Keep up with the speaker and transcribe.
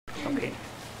Okay.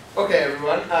 Okay,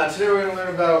 everyone. Today we're going to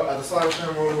learn about the Salvation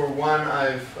Army of World War I.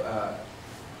 I've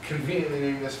conveniently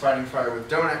named this Fighting Fire with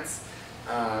Donuts,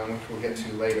 which we'll get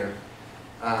to later.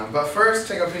 But first,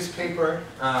 take a piece of paper.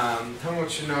 Tell me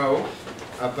what you know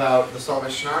about the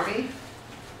Salvation Army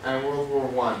and World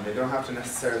War I. They don't have to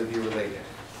necessarily be related.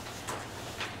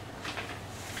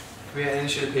 If we had any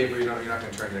sheet of paper, you're not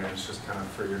going to turn it in. It's just kind of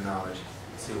for your knowledge.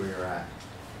 See where you're at.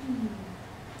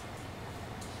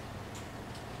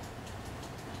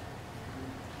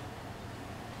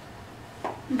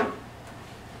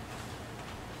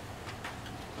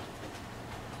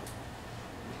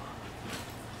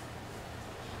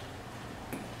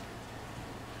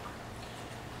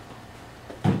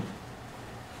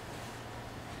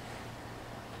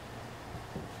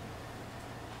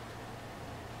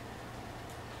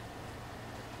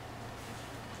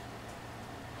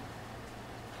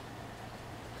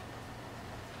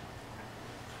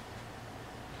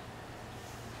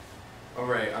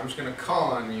 Alright, I'm just going to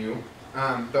call on you,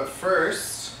 but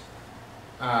first,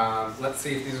 let's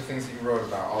see if these are things that you wrote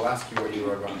about. I'll ask you what you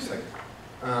wrote about in a second.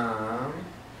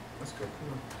 Let's go,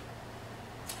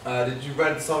 come on. Did you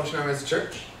write the Salvation Army as a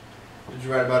church? Did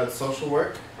you write about its social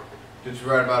work? Did you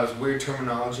write about its weird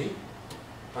terminology?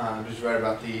 Did you write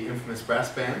about the infamous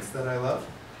brass bands that I love?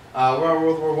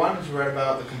 World War I, did you write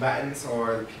about the combatants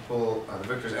or the people, the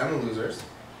victors and the losers?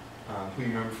 Who you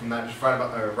remember from that? Did you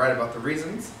write about the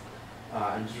reasons?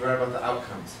 And did you write about the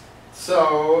outcomes?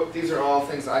 So these are all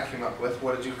things I came up with.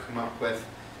 What did you come up with?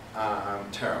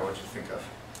 Tara, what did you think of?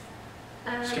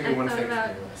 Just give me one thing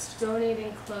from your list.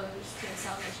 Donating clothes to the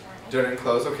Salvation Army. Donating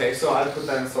clothes, okay. So I put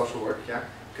that in social work, yeah.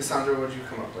 Cassandra, what did you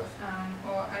come up with?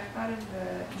 Well, I thought of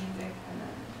the music and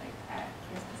then like at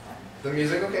Christmas time. The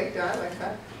music, okay, yeah, I like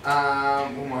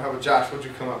that. One more, how about Josh, what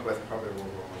did you come up with? Probably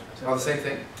World War I. Oh, the same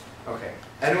thing? Okay.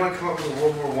 Anyone come up with a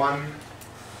World War I?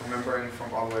 Remembering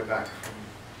from all the way back from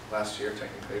last year,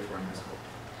 technically, if we're in high school.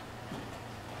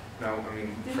 No, I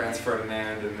mean, Franz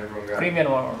Ferdinand and everyone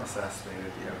got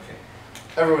assassinated. Yeah, okay.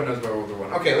 Everyone knows about World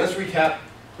War I. Okay, let's recap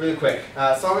really quick.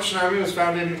 Salvation Army was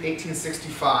founded in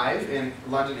 1865 in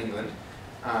London, England.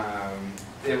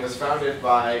 It was founded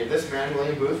by this man,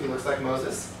 William Booth, who looks like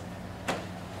Moses.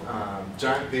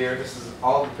 Giant beard. This is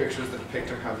all the pictures that depict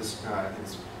him have this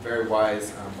very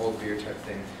wise old beard type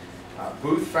thing.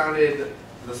 Booth founded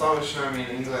the Salvation Army in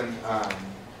England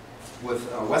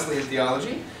with Wesleyan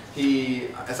theology.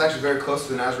 It's actually very close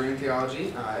to the Nazarene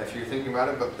theology, if you're thinking about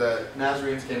it, but the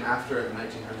Nazarenes came after it in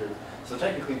 1900. So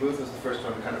technically Booth was the first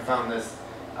one who kind of found this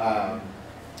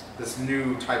this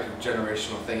new type of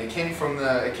generational thing. It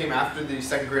came after the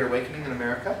Second Great Awakening in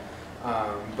America,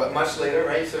 but much later,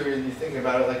 right? So you're thinking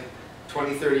about it like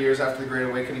 20, 30 years after the Great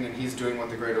Awakening, and he's doing what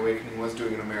the Great Awakening was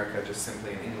doing in America, just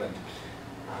simply in England.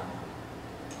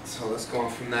 So let's go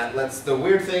on from that. The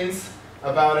weird things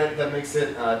about it that makes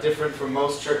it different from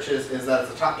most churches is that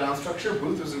it's a top-down structure.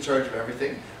 Booth was in charge of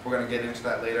everything. We're going to get into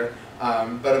that later.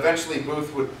 But eventually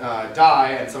Booth would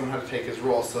die and someone had to take his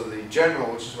role. So the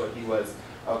general, which is what he was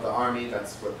of the army,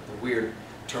 that's what the weird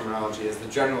terminology is, the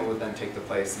general would then take the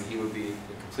place and he would be in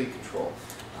complete control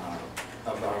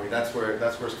of the army. That's where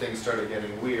things started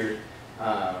getting weird.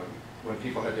 When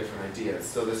people had different ideas.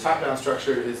 So this top-down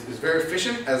structure is very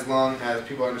efficient as long as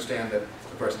people understand that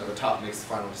the person at the top makes the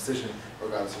final decision,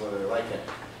 regardless of whether they like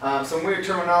it. Some weird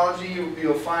terminology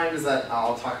you'll find is that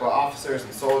I'll talk about officers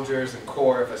and soldiers and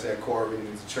corps. If I say a corps, it really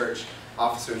means a church.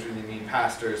 Officers really mean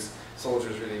pastors.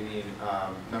 Soldiers really mean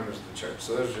members of the church.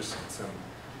 So those are just some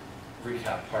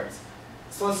recap parts.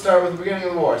 So let's start with the beginning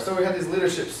of the war. So we had these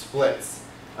leadership splits.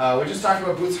 We just talked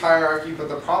about Booth's hierarchy, but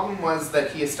the problem was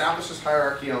that he established this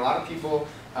hierarchy, and a lot of people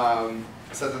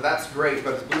said that that's great,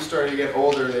 but as Booth started to get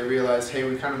older, they realized, hey,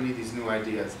 we kind of need these new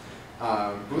ideas.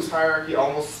 Booth's hierarchy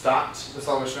almost stopped the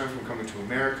Salvation Army from coming to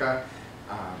America.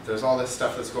 There's all this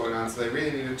stuff that's going on, so they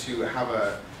really needed to have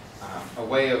a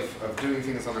way of doing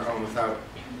things on their own without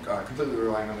completely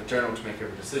relying on the general to make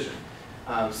every decision.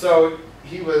 So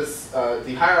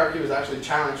the hierarchy was actually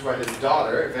challenged by his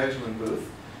daughter, Evangeline Booth.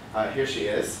 Here she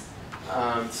is.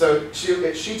 So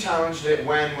she challenged it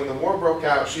when the war broke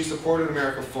out. She supported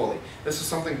America fully. This was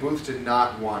something Booth did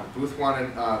not want. Booth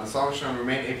wanted the Salvation Army to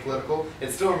remain apolitical.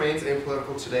 It still remains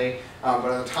apolitical today. But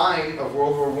at the time of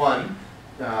World War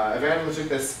I, Evangeline took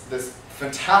this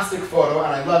fantastic photo,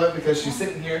 and I love it because she's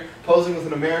sitting here posing with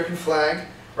an American flag.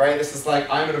 Right? This is like,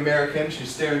 I'm an American. She's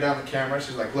staring down the camera.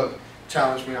 She's like, look,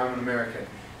 challenge me. I'm an American.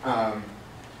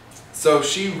 So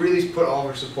she really put all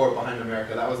her support behind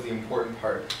America. That was the important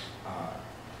part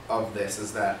of this,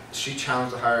 is that she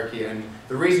challenged the hierarchy, and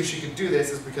the reason she could do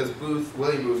this is because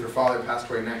William Booth, her father, passed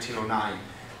away in 1909.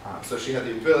 So she had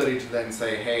the ability to then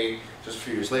say, hey, just a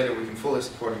few years later, we can fully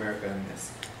support America in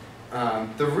this.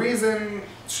 The reason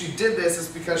she did this is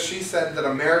because she said that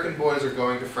American boys are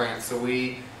going to France, so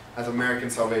we, as American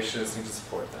Salvationists, need to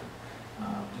support them.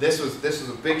 This was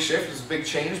a big shift, it was a big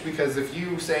change, because if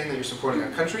you saying that you're supporting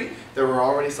a country, there were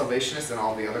already Salvationists in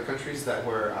all the other countries that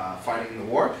were fighting the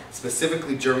war.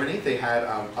 Specifically Germany, they had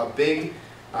a big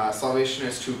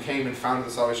Salvationist who came and founded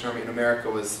the Salvation Army in America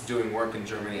was doing work in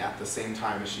Germany at the same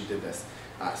time as she did this.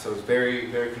 So it was very,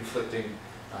 very conflicting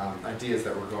ideas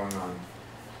that were going on.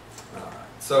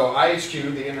 So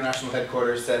IHQ, the international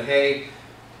headquarters, said, hey,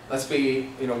 let's be,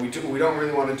 we don't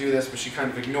really want to do this, but she kind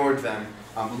of ignored them.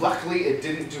 Luckily, it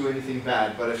didn't do anything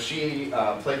bad, but if she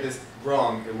played this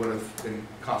wrong, it would have been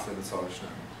costly to the Salvation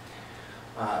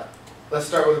Army. Let's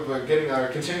start with the beginning,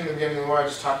 continuing the beginning of the war. I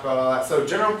just talked about all that. So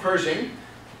General Pershing,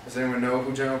 does anyone know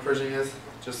who General Pershing is?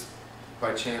 Just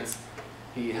by chance,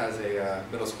 he has a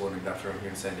middle school named after him here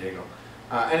in San Diego.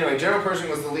 Anyway, General Pershing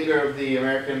was the leader of the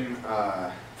American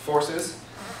forces,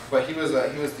 but he was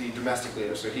the domestic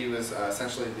leader, so he was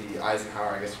essentially the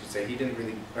Eisenhower, I guess you could say. He didn't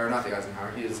really, or not the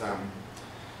Eisenhower, he was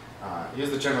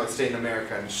the general that stayed in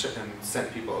America and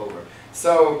sent people over.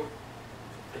 So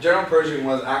General Pershing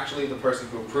was actually the person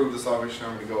who approved the Salvation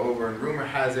Army to go over, and rumor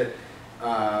has it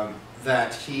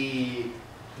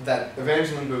that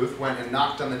Evangeline Booth went and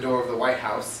knocked on the door of the White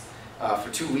House for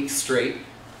 2 weeks straight,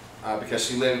 because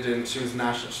she lived in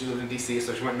D.C.,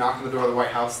 so she went and knocked on the door of the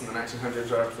White House in the 1900s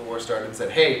right after the war started and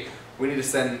said, hey, we need to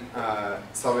send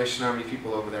Salvation Army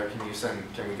people over there,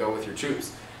 can we go with your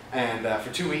troops? And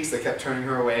for 2 weeks they kept turning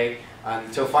her away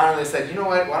until finally they said, you know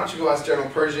what, why don't you go ask General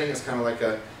Pershing? It's kind of like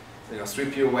a,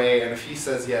 sweep you away, and if he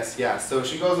says yes, yeah. So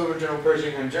she goes over to General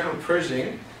Pershing, and General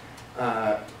Pershing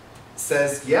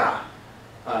says, yeah.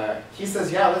 He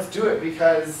says, yeah, let's do it,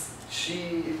 because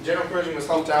General Pershing was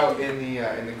helped out in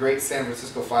the Great San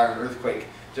Francisco Fire and earthquake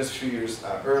just a few years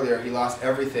earlier. He lost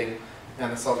everything,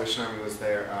 and the Salvation Army was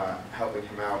there helping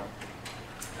him out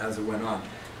as it went on.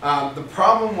 The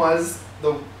problem was,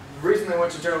 the reason they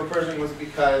went to General Pershing was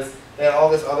because they had all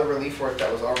this other relief work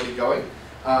that was already going.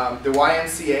 The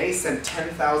YMCA sent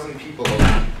 10,000 people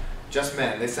over, just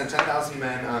men. They sent 10,000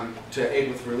 men to aid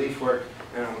with relief work,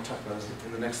 and we'll talk about this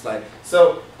in the next slide.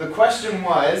 So the question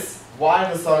was, why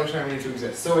does the Salvation Army need to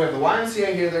exist? So we have the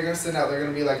YMCA here, they're going to send out, they're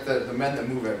going to be like the men that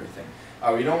move everything.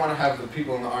 We don't want to have the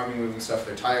people in the army moving stuff,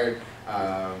 they're tired,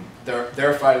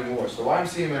 they're fighting the war. So the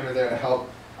YMCA men are there to help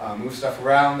move stuff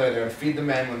around, they're there to feed the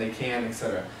men when they can,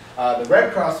 etc. The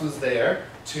Red Cross was there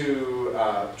to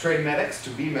train medics, to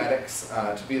be medics,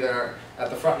 to be there at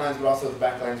the front lines, but also the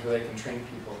back lines where they can train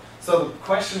people. So the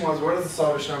question was, where does the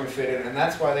Salvation Army fit in? And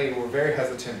that's why they were very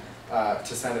hesitant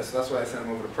to send it. So that's why they sent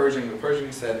them over to Pershing. But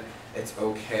Pershing said, it's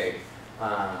okay.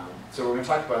 So we're going to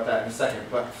talk about that in a second.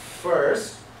 But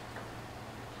first,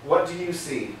 what do you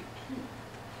see?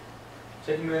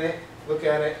 Take a minute, look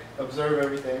at it, observe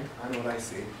everything. I know what I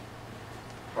see.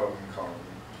 Probably going to call it.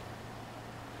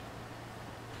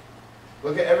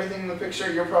 Look at everything in the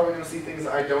picture. You're probably going to see things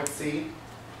I don't see.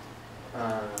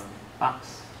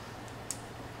 Box.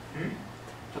 Hmm?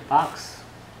 The box.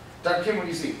 Dr. Kim, what do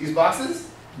you see? These boxes?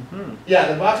 Mm-hmm.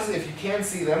 Yeah, the boxes, if you can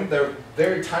see them, they're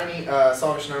very tiny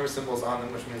Salvation Army symbols on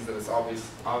them, which means that it's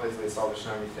obviously a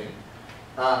Salvation Army thing.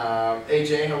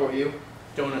 AJ, how about you?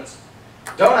 Donuts.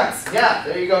 Donuts! Yeah,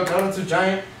 there you go. Donuts are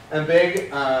giant and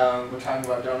big. We're talking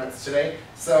about donuts today.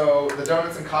 So the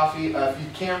donuts and coffee, if you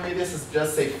can't read this, it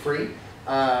does say free.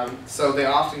 So they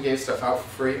often gave stuff out for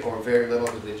free or very little,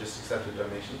 but they just accepted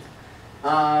donations.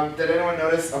 Did anyone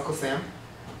notice Uncle Sam?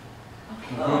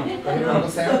 Mm-hmm. Uncle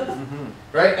Sam? Mm-hmm.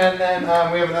 Right, and then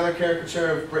we have another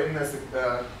caricature of Britain as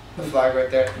the flag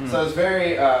right there. Mm. So it's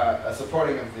very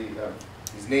supporting of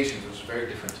these nations, which is very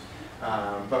different.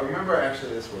 But remember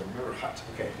actually this one, remember hut.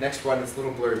 Okay, next one, this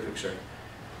little blurry picture.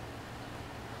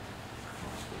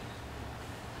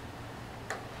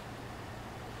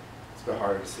 It's a bit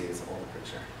harder to see, it's an older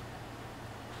picture.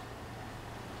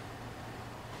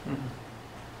 Mm-hmm.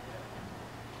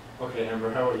 Okay,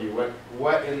 Amber, how about you?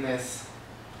 What in this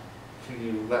can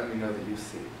you let me know that you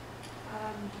see?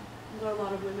 There are a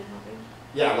lot of women helping.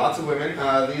 Yeah, lots of women.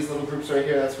 These little groups right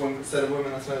here, that's one set of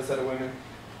women, that's another set of women.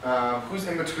 Who's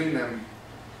in between them?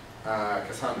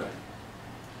 Cassandra.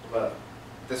 Well,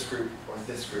 this group or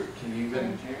this group. Can you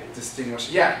even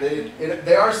distinguish? Yeah,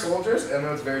 they are soldiers. I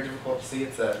know it's very difficult to see.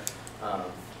 It's a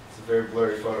very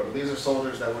blurry photo. But these are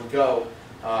soldiers that would go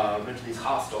into these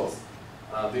hostels.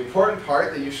 The important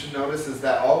part that you should notice is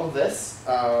that all of this,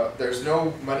 there's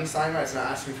no money sign, right? It's not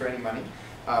asking for any money.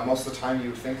 Most of the time you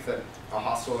would think that a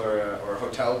hostel or a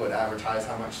hotel would advertise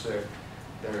how much they're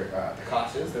the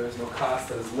cost is. There is no cost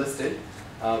that is listed.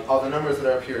 All the numbers that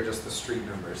are up here are just the street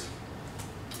numbers.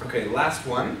 Okay, last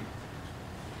one.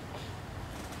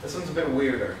 This one's a bit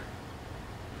weirder.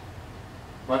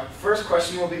 My first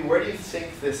question will be, where do you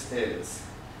think this is?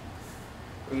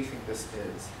 Where do you think this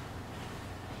is?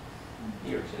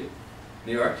 New York City.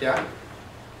 New York, yeah?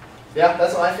 Yeah,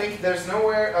 that's what I think. There's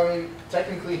nowhere, I mean,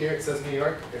 technically here it says New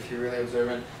York, if you're really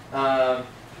observant. My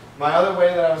other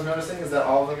way that I was noticing is that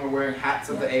all of them are wearing hats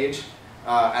of the age,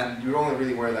 and you only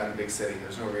really wear that in a big city.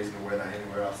 There's no reason to wear that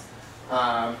anywhere else.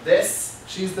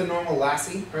 She's the normal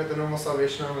lassie, right? The normal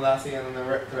Salvation Army lassie, and then the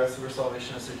rest of her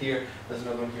Salvationists are here. There's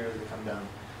another one here as they come down.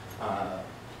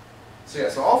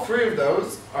 So all three of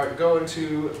those go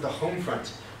into the home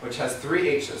front, which has 3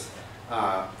 H's.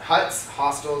 Huts,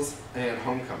 hostels, and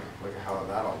homecoming. Look at how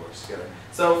that all works together.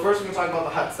 So first we're going to talk about the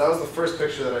huts. That was the first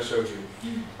picture that I showed you.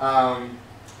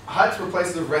 Huts were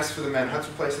places of rest for the men. Huts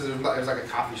were places, it was like a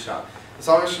coffee shop. The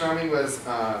Salvation Army was,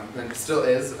 and still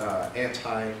is,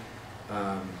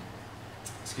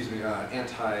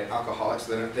 anti-alcoholic,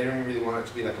 so they didn't really want it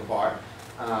to be like a bar.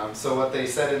 So what they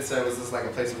said instead was this like a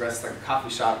place of rest, like a coffee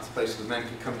shop. It's a place where the men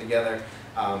could come together.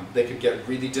 They could get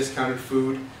really discounted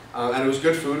food. And it was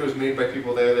good food. It was made by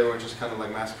people there. They weren't just kind of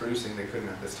like mass producing. They couldn't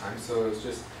at this time. So it was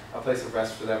just a place of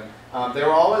rest for them. They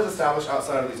were always established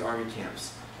outside of these army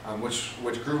camps, which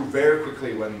grew very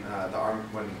quickly when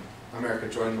when America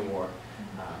joined the war.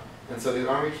 And so these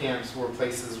army camps were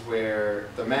places where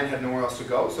the men had nowhere else to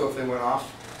go. So if they went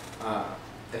off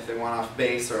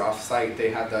base or off site, they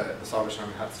had the Salvation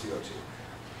Army huts to go to.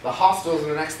 The hostels are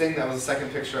the next thing. That was the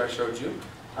second picture I showed you.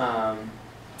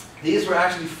 These were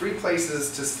actually free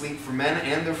places to sleep for men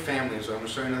and their families. So I'm going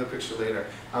to show you another picture later.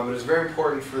 But it's very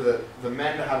important for the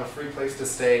men to have a free place to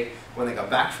stay when they got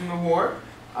back from the war.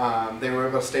 They were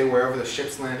able to stay wherever the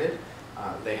ships landed.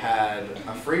 They had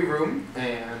a free room,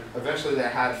 and eventually they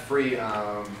had free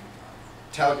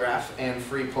telegraph and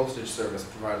free postage service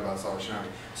provided by the Salvation Army.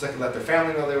 So they could let their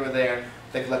family know they were there.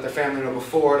 They could let their family know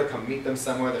before to come meet them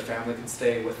somewhere. Their family could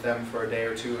stay with them for a day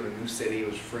or two in a new city. It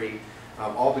was free.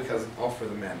 All for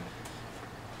the men.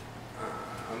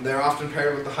 They're often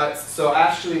paired with the huts. So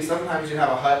actually, sometimes you'd have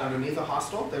a hut underneath a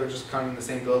hostel. They would just come in the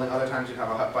same building. Other times you'd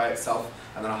have a hut by itself,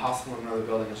 and then a hostel in another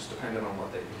building. It just depended on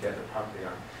what they could get their property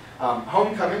on.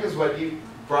 Homecoming is what you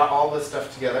brought all this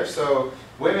stuff together. So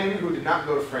women who did not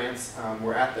go to France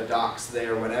were at the docks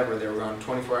there whenever. They were on a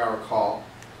 24-hour call,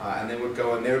 and they would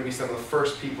go, and they would be some of the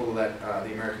first people that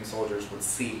the American soldiers would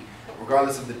see,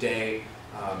 regardless of the day.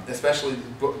 Especially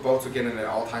boats would get in at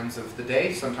all times of the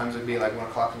day. Sometimes it would be like 1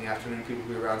 o'clock in the afternoon, people would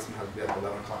be around. Sometimes it would be like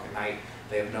 11 o'clock at night.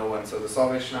 They have no one. So the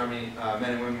Salvation Army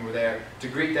men and women were there to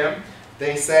greet them.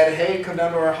 They said, hey, come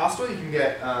down to our hostel. You can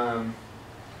get,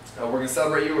 we're going to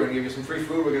celebrate you. We're going to give you some free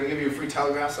food. We're going to give you a free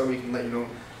telegraph so we can let you know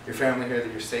your family here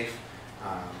that you're safe.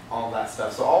 All that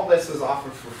stuff. So all this was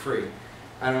offered for free.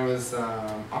 And it was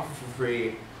offered for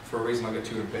free for a reason I'll get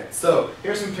to in a bit. So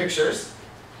here's some pictures.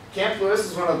 Camp Lewis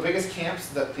is one of the biggest camps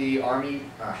that the Army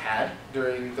had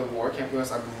during the war. Camp Lewis,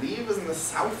 I believe, is in the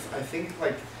south. I think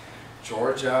like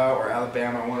Georgia or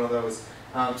Alabama, one of those.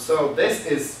 So this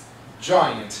is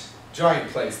giant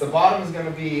place. The bottom is going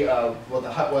to be what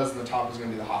the hut was, and the top is going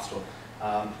to be the hostel.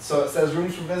 So it says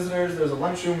rooms for visitors. There's a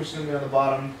lunchroom, which is going to be on the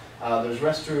bottom. There's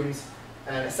restrooms.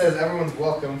 And it says everyone's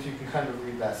welcome, if you can kind of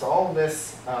read that. So all of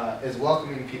this is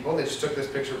welcoming people. They just took this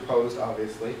picture posed,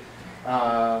 obviously.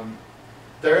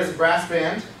 There is a brass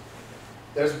band.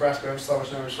 There's a brass band, which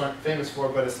Salvation Army is famous for,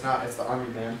 but it's not. It's the Army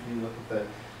band. If you look at the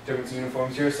different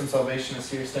uniforms, here's some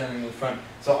Salvationists here standing in the front.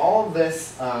 So all of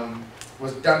this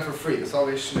was done for free. The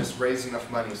Salvationists raised enough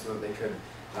money so that they could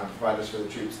provide this for the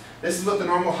troops. This is what the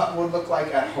normal hut would look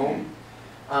like at home.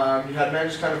 You had men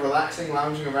just kind of relaxing,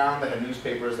 lounging around. They had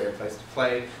newspapers. They had a place to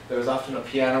play. There was often a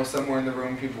piano somewhere in the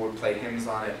room. People would play hymns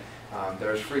on it.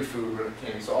 There was free food when it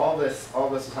came. So all this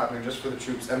was happening just for the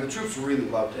troops, and the troops really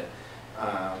loved it.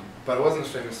 But it wasn't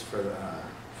as famous for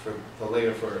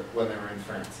when they were in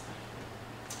France.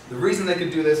 The reason they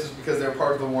could do this is because they were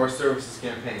part of the War Services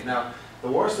Campaign. Now, the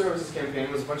War Services Campaign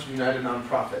was a bunch of united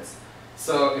nonprofits.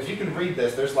 So if you can read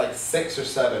this, there's like 6 or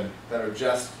 7 that are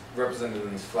just represented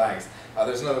in these flags.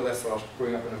 There's another list that I'll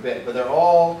bring up in a bit, but they're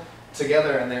all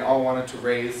together, and they all wanted to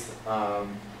raise a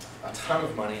ton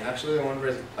of money. Actually, they wanted to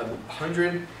raise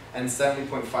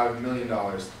 $170.5 million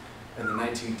in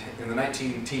the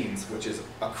 19 teens, which is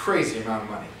a crazy amount of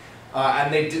money.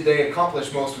 And they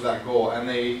accomplished most of that goal, and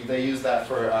they used that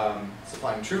for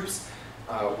supplying troops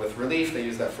with relief. They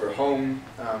used that for home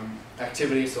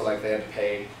activities, so like they had to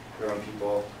pay their own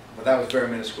people, but that was very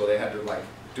minuscule. They had to like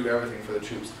do everything for the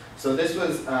troops. So this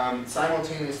was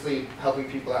simultaneously helping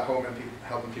people at home and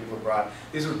helping people abroad.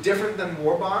 These were different than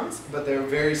war bonds, but they were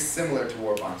very similar to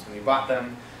war bonds. When you bought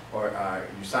them or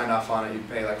you signed off on it, you'd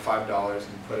pay like $5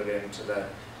 and put it into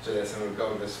this, and it would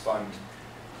go to this fund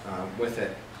with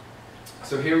it.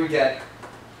 So here we get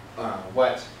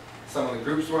what some of the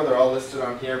groups were. They're all listed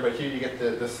on here, but here you get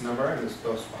this number, and it's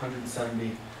close to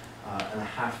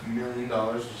 $170.5 million,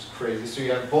 which is crazy. So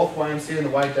you have both YMCA and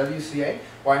the YWCA.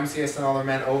 YMCA sent all their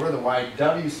men over. The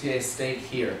YWCA stayed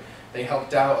here. They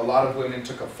helped out. A lot of women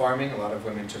took up farming. A lot of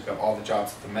women took up all the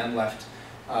jobs that the men left.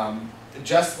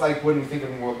 Just like when we think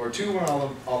of World War II, when all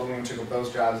the women took up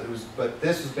those jobs, but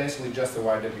this was basically just the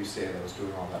YWCA that was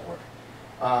doing all that work.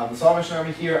 The Salvation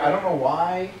Army here, I don't know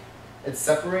why it's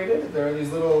separated. There are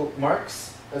these little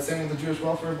marks. Same with the Jewish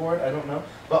Welfare Board, I don't know.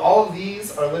 But all of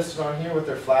these are listed on here with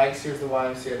their flags. Here's the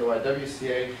YMCA, the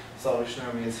YWCA, the Salvation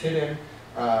Army is hidden.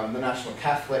 The National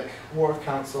Catholic War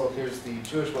Council, here's the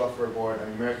Jewish Welfare Board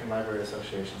and the American Library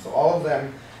Association. So all of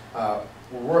them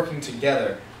were working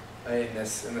together in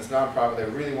this nonprofit. They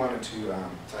really wanted to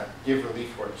give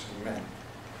relief work to the men.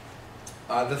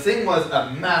 The thing was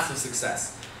a massive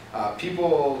success.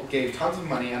 People gave tons of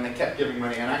money, and they kept giving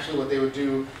money, and actually what they would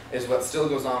do is what still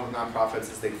goes on with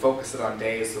nonprofits is they focus it on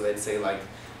days. So they'd say, like,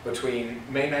 between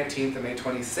May 19th and May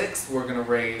 26th, we're going to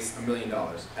raise $1 million.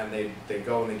 And they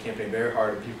go and they campaign very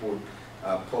hard, and people would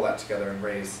pull that together and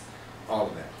raise all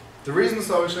of it. The reason the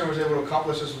Salvation Army was able to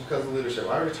accomplish this was because of leadership.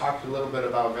 I already talked a little bit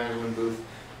about Evangeline Booth,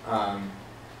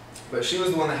 but she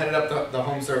was the one that headed up the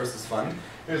Home Services Fund.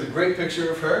 Here's a great picture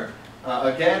of her.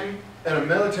 Again, in a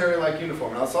military-like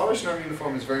uniform. Now, the Salvation Army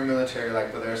uniform is very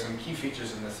military-like, but there are some key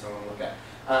features in this that I want to look at.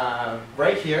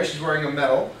 Right here, she's wearing a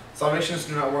medal. Salvationists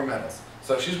do not wear medals.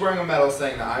 So she's wearing a medal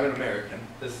saying that I'm an American.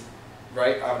 This is,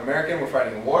 right, I'm an American, we're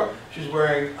fighting a war. She's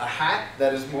wearing a hat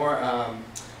that is more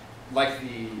like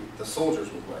the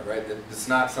soldiers would wear, right? It's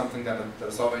not something that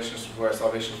the Salvationists would wear.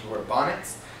 Salvationists would wear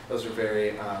bonnets. Those are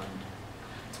very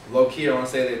low-key. I want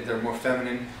to say they're more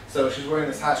feminine. So she's wearing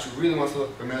this hat. She really wants to look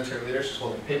like a military leader. She's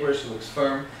holding papers. She looks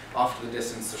firm off to the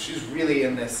distance. So she's really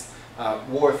in this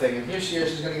war thing. And here she is.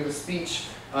 She's going to give a speech.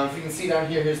 If you can see down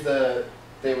here, here's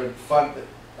they would fund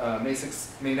May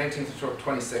 19th to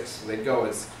 26th. So they'd go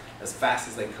as fast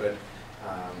as they could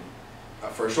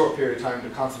for a short period of time to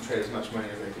concentrate as much money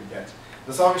as they could get.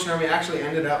 The Salvation Army actually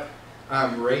ended up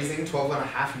raising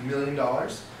 $12.5 million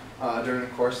during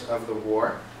the course of the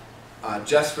war.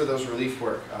 Just for those relief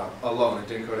work alone. It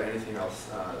didn't go to anything else,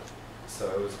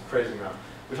 so it was a crazy amount.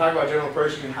 We talked about General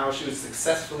Pershing and how she was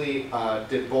successfully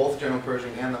did both General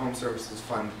Pershing and the Home Services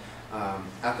Fund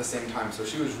at the same time, so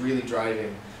she was really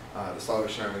driving the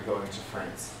Salvation Army going to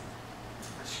France.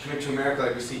 She came to America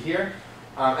like we see here,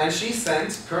 and she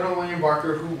sent Colonel William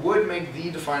Barker, who would make the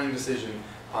defining decision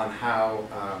on how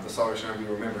the Salvation Army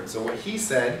be remembered. So what he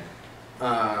said,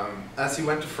 as he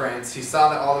went to France, he saw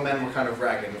that all the men were kind of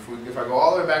ragged. If I go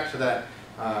all the way back to that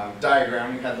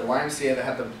diagram, we had the YMCA that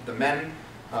had the men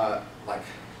like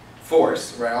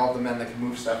force, right? All the men that could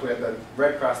move stuff. We had the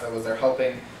Red Cross that was there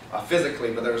helping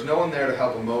physically, but there was no one there to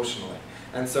help emotionally.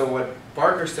 And so what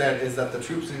Barker said is that the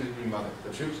troops needed to be mothered.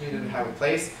 The troops needed to have a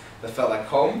place that felt like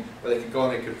home, where they could go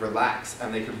and they could relax,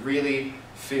 and they could really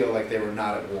feel like they were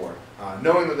not at war.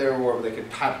 Knowing that they were at war, but they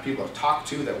could have people to talk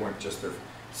to that weren't just their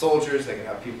soldiers. They could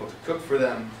have people to cook for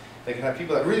them. They could have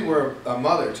people that really were a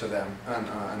mother to them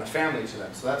and a family to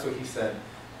them. So that's what he said.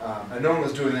 And no one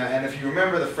was doing that. And if you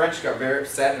remember, the French got very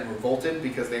upset and revolted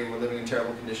because they were living in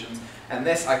terrible conditions. And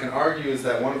this, I can argue, is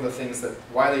that one of the things that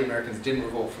why the Americans didn't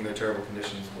revolt from their terrible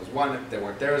conditions was, one, they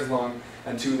weren't there as long,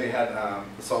 and two, they had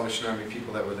the Salvation Army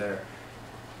people that were there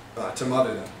to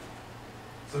mother them.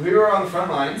 So here we are on the front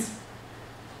lines.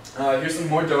 Here's some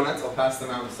more donuts. I'll pass them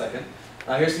out in a second.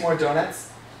 Here's some more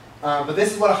donuts. But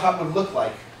this is what a hut would look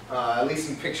like, at least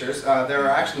in pictures. There are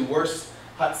actually worse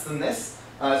huts than this.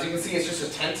 As you can see, it's just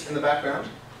a tent in the background.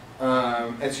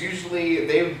 It's usually,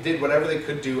 they did whatever they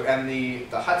could do, and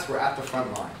the huts were at the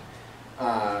front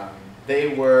line.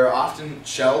 They were often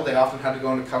shelled. They often had to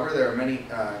go into cover. There are many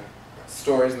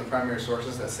stories in the primary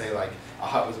sources that say like a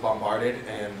hut was bombarded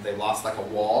and they lost like a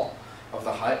wall of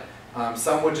the hut.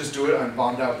 Some would just do it on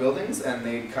bombed out buildings, and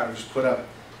they kind of just put up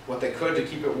what they could to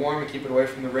keep it warm and keep it away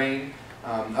from the rain.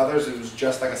 Others, it was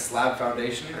just like a slab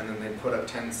foundation, and then they put up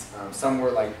tents. Some were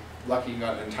like lucky,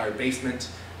 got an entire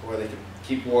basement where they could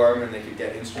keep warm and they could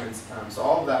get instruments. So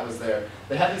all of that was there.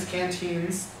 They had these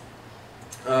canteens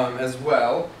as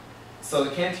well. So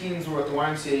the canteens were what the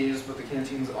YMCA used, but the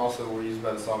canteens also were used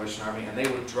by the Salvation Army, and they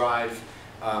would drive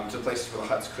to places where the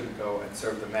huts couldn't go and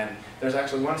serve the men. There's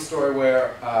actually one story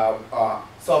where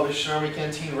Salvation Army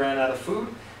canteen ran out of food,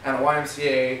 and a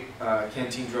YMCA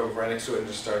canteen drove right next to it and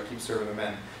just started keep serving the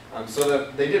men. So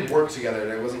that they did work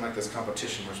together. It wasn't like this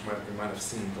competition, which you might have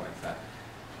seemed like that.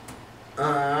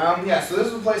 Yeah, so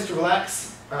this was a place to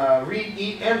relax, read,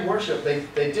 eat, and worship.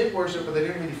 They did worship, but they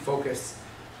didn't really focus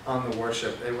on the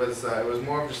worship. It was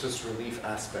more of just this relief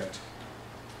aspect.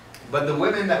 But the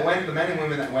women that went, the men and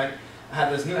women that went,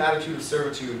 had this new attitude of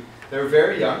servitude. They were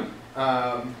very young.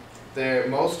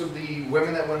 Most of the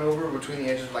women that went over were between the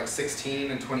ages of like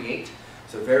 16 and 28,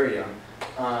 so very young.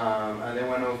 And they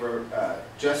went over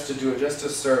just to do it, just to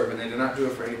serve, and they did not do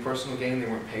it for any personal gain. They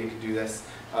weren't paid to do this.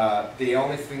 The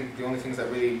only things that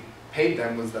really paid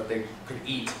them was that they could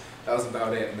eat. That was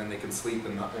about it, and then they could sleep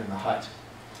in the hut.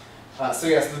 So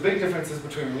yes, the big differences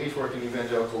between relief work and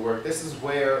evangelical work. This is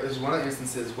one of the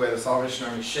instances where the Salvation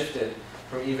Army shifted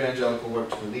from evangelical work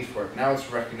to relief work. Now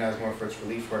it's recognized more for its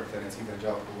relief work than its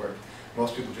evangelical work.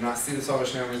 Most people do not see the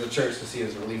Salvation Army as a church, they see it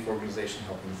as a relief organization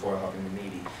helping the poor, helping the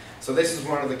needy. So this is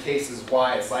one of the cases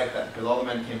why it's like that, because all the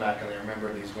men came back and they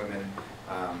remember these women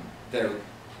there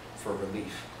for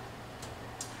relief.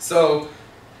 So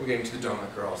we're getting to the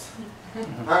donut girls.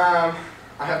 I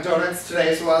have donuts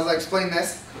today, so as I explain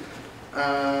this,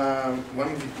 one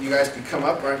of you guys can come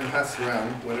up or I can pass it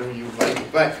around, whatever you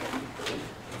like, but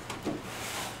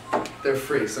they're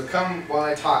free. So come while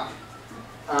I talk,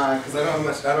 because I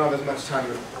don't have as much time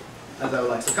as I would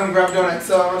like. So come grab donuts.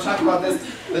 So I'm going to talk about this.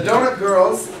 The donut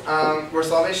girls were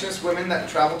Salvationist women that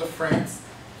traveled to France.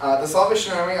 The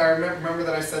Salvation Army, I remember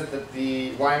that I said that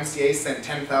the YMCA sent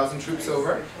 10,000 troops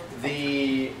over.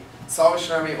 The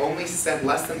Salvation Army only sent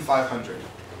less than 500.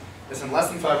 They sent less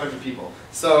than 500 people.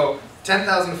 So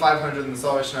 10,500 and the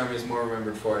Salvation Army is more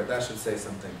remembered for it. That should say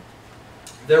something.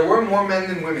 There were more men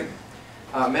than women.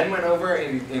 Men went over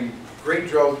in great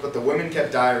droves, but the women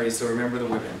kept diaries, so remember the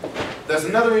women. There's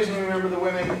another reason to remember the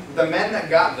women. The men that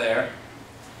got there,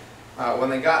 when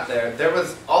they got there,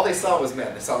 all they saw was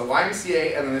men. They saw the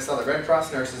YMCA, and then they saw the Red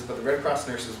Cross nurses, but the Red Cross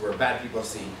nurses were bad people to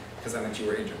see, because that meant you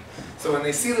were injured. So when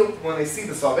they see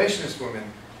the Salvationist women,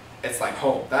 it's like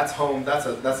home. That's home. That's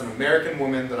an American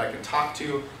woman that I can talk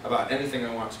to about anything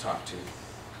I want to talk to.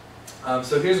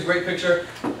 So here's a great picture.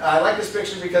 I like this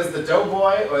picture because the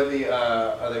doughboy or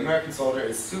the American soldier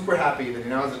is super happy that he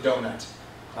now has a donut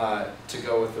to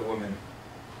go with the woman.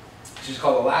 She's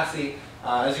called a lassie.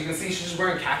 As you can see, she's just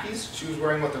wearing khakis. She was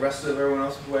wearing what the rest of everyone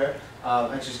else would wear,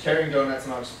 and she's carrying donuts.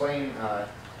 And I'll explain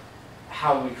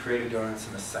how we created donuts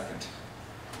in a second.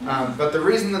 But the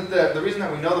reason that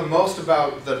we know the most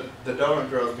about the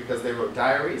donut girls is because they wrote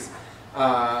diaries.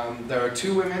 There are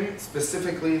two women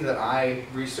specifically that I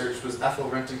researched, was Ethel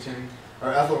Renton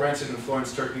and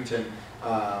Florence Turkington.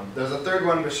 There's a third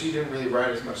one, but she didn't really write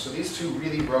as much. So these two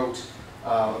really wrote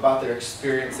about their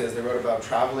experiences. They wrote about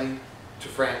traveling to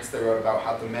France. They wrote about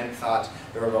how the men thought.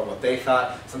 They wrote about what they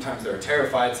thought. Sometimes they were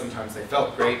terrified. Sometimes they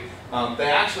felt great. They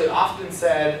actually often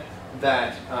said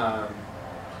that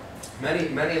many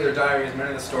of their diaries, many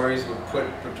of the stories would put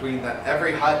between that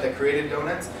every hut that created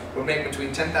donuts would make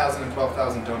between 10,000 and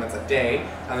 12,000 donuts a day,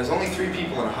 and there's only 3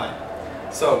 people in a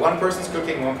hut. So one person's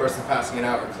cooking, one person's passing it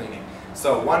out or cleaning.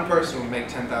 So one person would make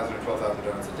 10,000 or 12,000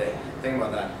 donuts a day. Think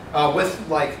about that. With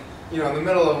like, in the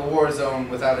middle of a war zone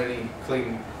without any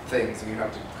clean things, and you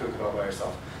have to cook it all by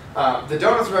yourself. The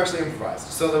donuts were actually improvised.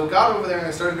 So they got over there and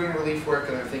they started doing relief work,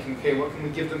 and they're thinking, okay, what can we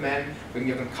give the men? We can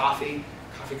give them coffee.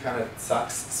 Coffee kind of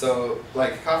sucks. So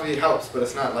like coffee helps, but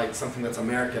it's not like something that's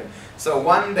American. So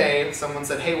one day someone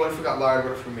said, hey, what if we got lard?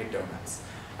 What if we made donuts?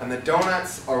 And the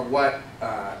donuts are what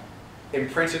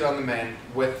imprinted on the men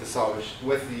with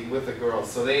the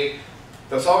girls. So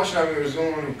the Salvation Army was the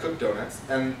only one who cooked donuts,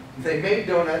 and they made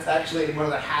donuts actually in one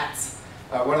of the hats,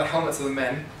 one of the helmets of the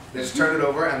men. They just turned it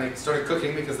over and they started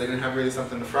cooking because they didn't have really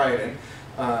something to fry it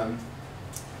in.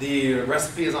 The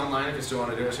recipe is online if you still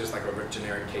want to do it. It's just like a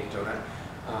generic cake donut.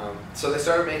 So they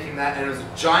started making that, and it was a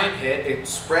giant hit. It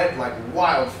spread like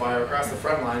wildfire across the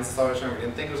front lines. The Salvation Army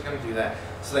didn't think it was going to do that.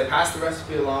 So they passed the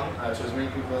recipe along to as many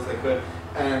people as they could.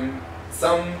 And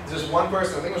just one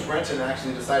person, I think it was Renton,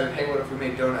 actually decided, hey, what if we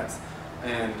made donuts?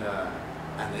 And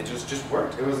it just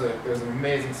worked. It was an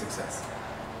amazing success.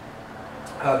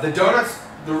 The donuts,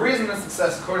 the reason the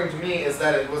success, according to me, is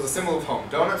that it was a symbol of home.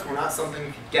 Donuts were not something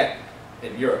you could get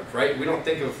in Europe, right? We don't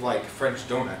think of like French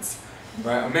donuts.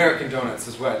 Right? American donuts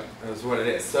is what it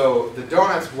is. So the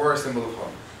donuts were a symbol of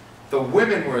home. The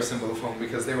women were a symbol of home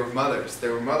because they were mothers. They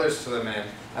were mothers to the men,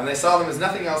 and they saw them as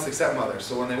nothing else except mothers.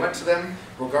 So when they went to them,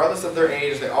 regardless of their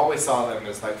age, they always saw them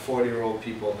as like 40-year-old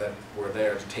people that were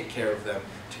there to take care of them,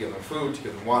 to give them food, to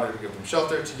give them water, to give them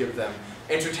shelter, to give them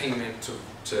entertainment,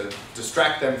 to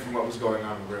distract them from what was going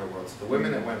on in the real world. So the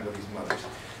women that went were these mothers.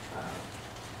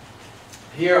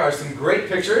 Here are some great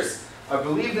pictures. I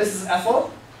believe this is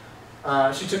Ethel.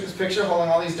 She took this picture holding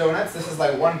all these donuts. This is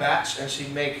like one batch, and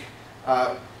she'd make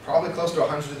probably close to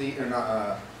 100 of these, or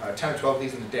not, 10 or 12 of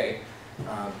these in a day.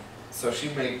 So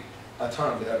she'd make a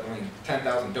ton of them. I mean,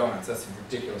 10,000 donuts. That's a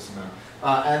ridiculous amount.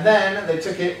 And then they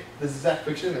took it, this exact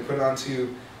picture, and they put it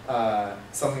onto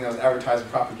something that was advertising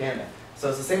propaganda. So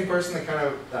it's the same person that kind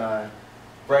of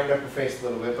brightened up her face a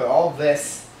little bit, but all of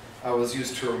this was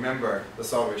used to remember the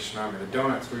Salvation Army. The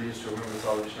donuts were used to remember the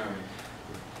Salvation Army.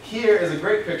 Here is a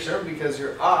great picture because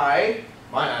your eye,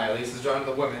 my eye at least, is drawn to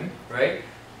the women, right?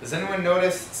 Does anyone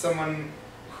notice someone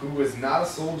who is not a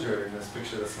soldier in this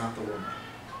picture that's not the woman?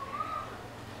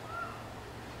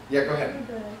 Yeah, go ahead.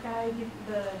 The guy give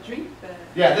the drink,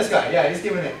 Yeah, this guy, yeah, he's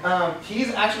giving it.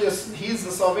 He's actually, he's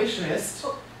the Salvationist.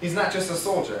 He's not just a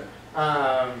soldier.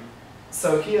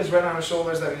 So he has red on his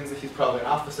shoulders, that means that he's probably an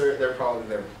officer.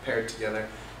 They're paired together.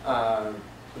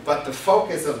 But the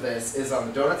focus of this is on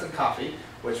the donuts and coffee,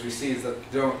 which we see is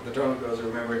that the donut girls are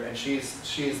remembered, and she's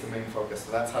the main focus,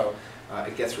 so that's how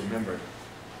it gets remembered.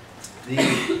 The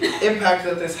impact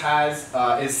that this has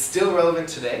is still relevant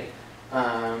today.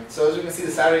 So as you can see,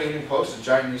 the Saturday Evening Post, a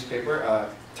giant newspaper,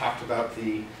 talked about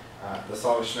the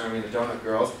Salvation Army and the donut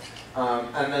girls.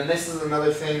 And then this is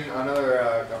another thing,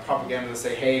 another propaganda to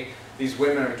say, hey, these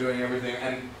women are doing everything,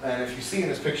 and if you see in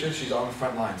this picture, she's on the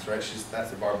front lines, right?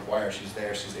 That's the barbed wire, she's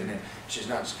there, she's in it. She's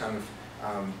not just kind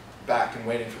of back and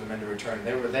waiting for the men to return.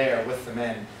 They were there with the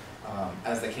men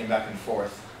as they came back and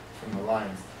forth from the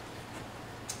lines.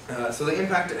 So the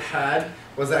impact it had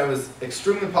was that it was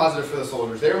extremely positive for the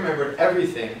soldiers. They remembered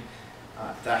everything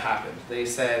that happened. They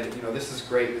said, you know, this is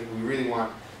great, we really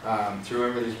want to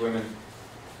remember these women.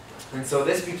 And so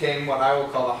this became what I will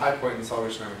call the high point in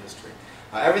Salvation Army history.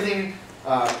 Everything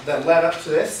that led up to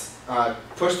this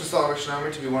pushed the Salvation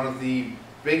Army to be one of the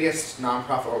biggest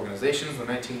nonprofit organizations. In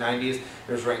the 1990s,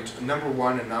 it was ranked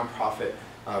 #1 in nonprofit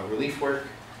relief work.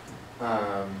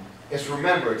 It's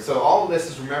remembered, so all of this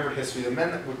is remembered history. The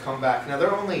men that would come back, now there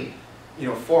are only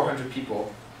 400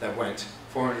 people that went,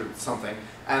 400 something,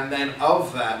 and then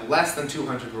of that, less than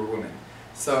 200 were women.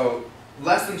 So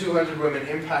less than 200 women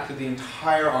impacted the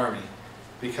entire army,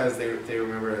 because they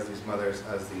remember as these mothers,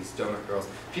 as these donut girls.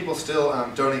 People still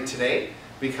donate today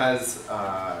because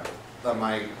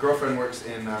my girlfriend works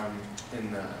in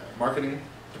the marketing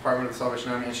department of the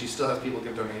Salvation Army, and she still has people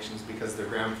give donations because their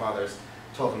grandfathers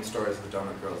told them stories of the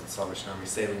donut girls at the Salvation Army,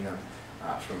 saving them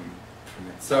from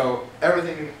it. So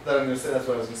everything that I'm going to say, that's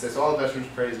what I was going to say. So all the veterans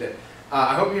praised it.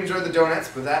 I hope you enjoyed the donuts,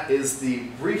 but that is the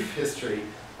brief history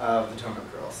of the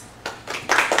donut girls.